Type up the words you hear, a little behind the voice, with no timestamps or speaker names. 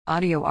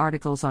Audio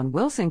articles on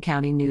Wilson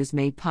County News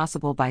made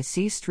possible by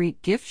C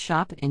Street Gift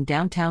Shop in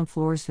downtown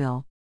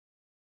Floresville.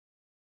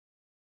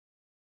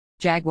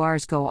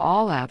 Jaguars go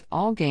all out,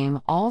 all game,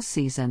 all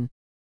season.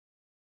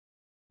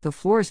 The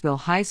Floresville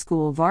High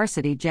School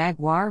varsity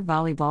Jaguar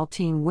volleyball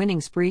team winning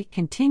spree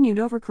continued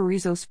over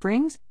Carrizo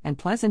Springs and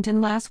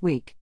Pleasanton last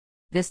week.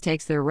 This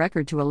takes their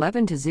record to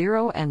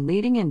 11-0 and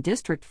leading in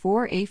District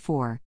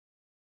 4A4.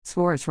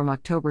 Scores from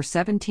October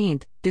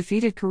 17th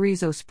defeated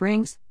Carrizo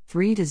Springs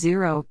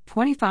 3-0,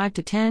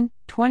 25-10,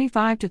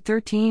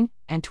 25-13,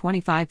 and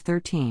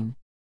 25-13.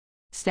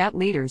 Stat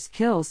leaders: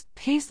 Hills,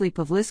 Paisley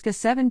Pavliska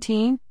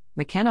 17,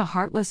 McKenna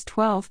Hartless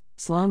 12,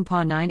 Sloan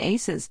Paw 9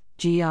 aces,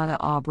 Giada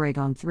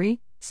Obregon 3,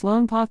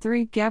 Sloan Paw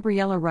 3,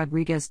 Gabriela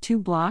Rodriguez 2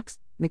 blocks,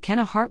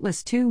 McKenna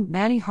Hartless 2,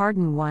 Maddie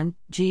Harden 1,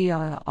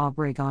 Giada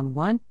Obregon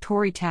 1,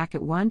 Tori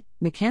Tackett 1,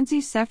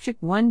 Mackenzie Sefcik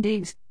 1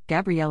 digs,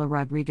 Gabriela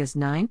Rodriguez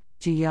 9,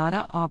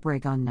 Giada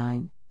Obregon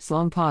 9.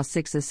 Sloan Paw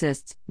 6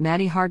 assists,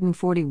 Maddie Harden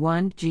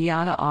 41,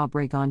 Giada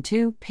Obregon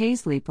 2,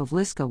 Paisley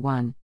Pavliska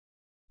 1.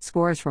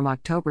 Scores from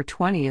October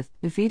 20th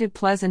defeated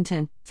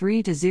Pleasanton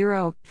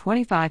 3-0,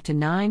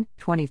 25-9,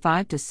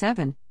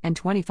 25-7,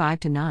 and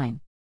 25-9.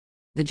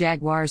 The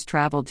Jaguars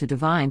traveled to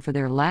Devine for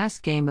their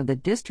last game of the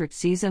district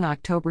season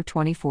October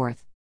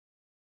 24th.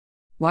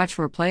 Watch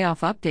for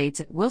playoff updates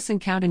at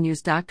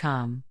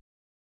wilsoncountynews.com.